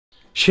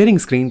Sharing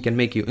screen can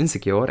make you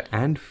insecure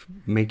and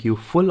make you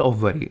full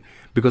of worry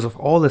because of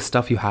all the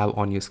stuff you have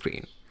on your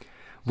screen.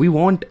 We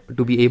want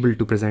to be able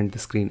to present the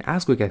screen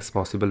as quick as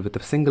possible with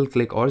a single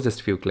click or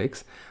just few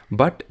clicks,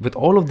 but with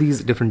all of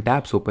these different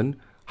tabs open,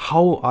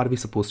 how are we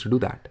supposed to do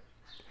that?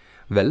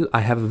 Well,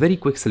 I have a very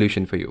quick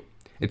solution for you.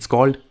 It's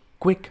called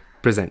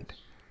QuickPresent.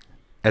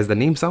 As the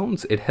name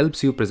sounds, it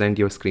helps you present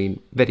your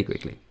screen very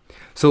quickly.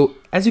 So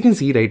as you can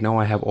see right now,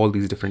 I have all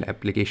these different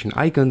application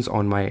icons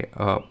on my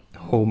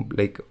home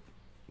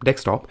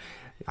desktop.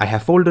 I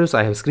have folders,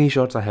 I have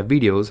screenshots, I have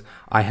videos,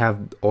 I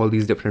have all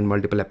these different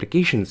multiple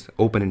applications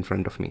open in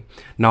front of me.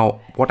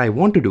 Now, what I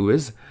want to do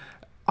is,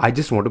 I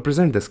just want to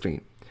present the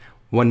screen.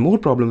 One more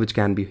problem which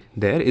can be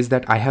there is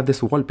that I have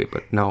this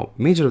wallpaper. Now,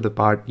 major of the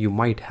part, you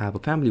might have a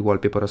family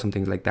wallpaper or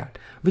something like that,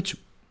 which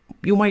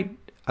you might,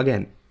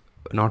 again,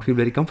 not feel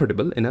very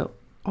comfortable in an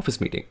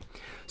office meeting.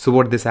 So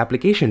what this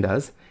application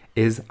does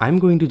is I'm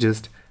going to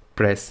just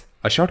press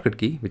a shortcut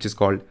key, which is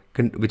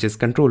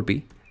Control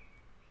P,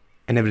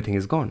 and everything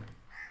is gone.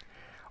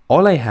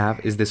 All I have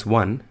is this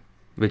one,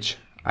 which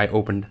I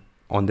opened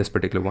on this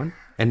particular one,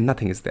 and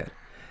nothing is there.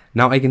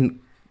 Now I can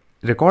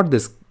record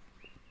this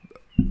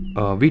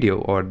video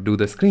or do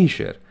the screen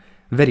share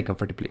very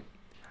comfortably.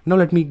 Now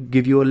let me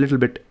give you a little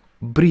bit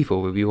brief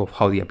overview of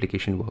how the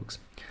application works.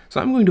 So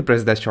I'm going to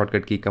press that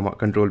shortcut key,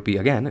 Control P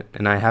again,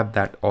 and I have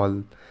that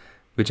all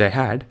which I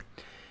had,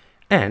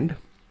 and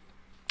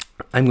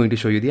I'm going to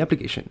show you the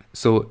application.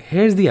 So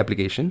here's the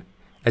application.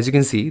 As you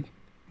can see,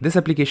 this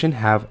application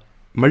have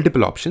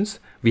multiple options.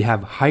 We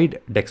have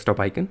hide desktop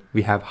icon,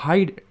 we have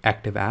hide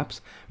active apps,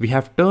 we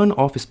have turn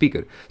off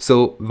speaker.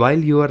 So while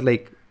you are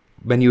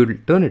when you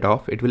turn it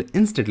off, it will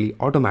instantly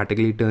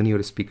automatically turn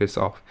your speakers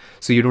off.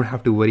 So you don't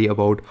have to worry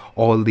about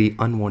all the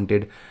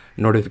unwanted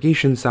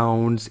notification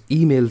sounds,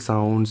 email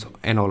sounds,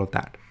 and all of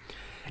that.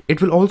 It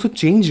will also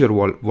change your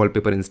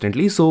wallpaper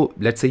instantly. So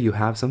let's say you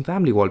have some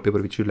family wallpaper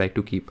which you'd like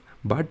to keep,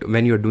 but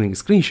when you're doing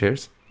screen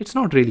shares, it's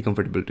not really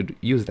comfortable to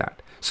use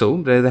that. So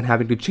rather than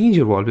having to change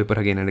your wallpaper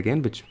again and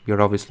again, which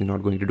you're obviously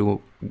not going to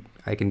do,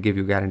 I can give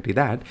you guarantee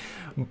that.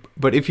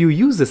 But if you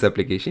use this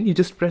application, you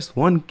just press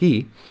one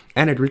key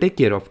and it will take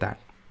care of that.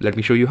 Let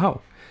me show you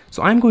how.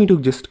 So I'm going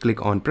to just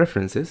click on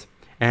preferences,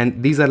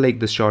 and these are like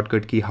the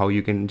shortcut key, how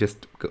you can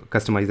just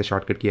customize the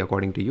shortcut key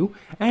according to you.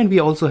 And we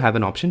also have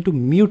an option to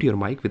mute your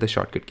mic with a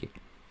shortcut key.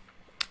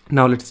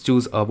 Now let's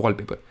choose a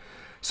wallpaper.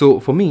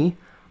 So for me,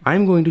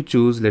 I'm going to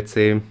choose, let's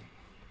say,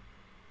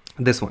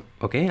 this one.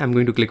 Okay, I'm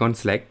going to click on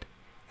select,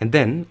 and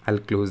then I'll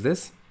close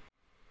this.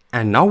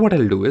 And now what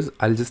I'll do is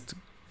I'll just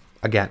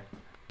again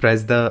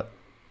press the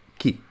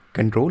key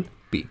Control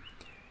P,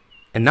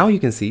 and now you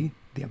can see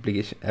the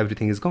application,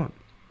 everything is gone.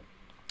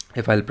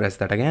 If I'll press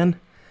that again,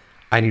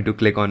 I need to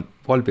click on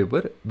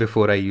wallpaper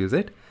before I use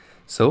it.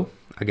 So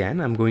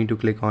again, I'm going to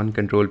click on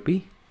Control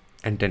P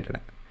and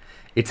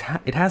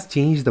it has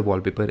changed the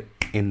wallpaper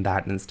in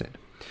that instant.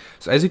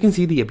 So as you can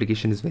see, the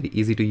application is very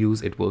easy to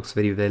use. It works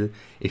very well.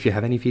 If you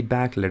have any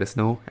feedback, let us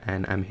know,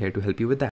 and I'm here to help you with that.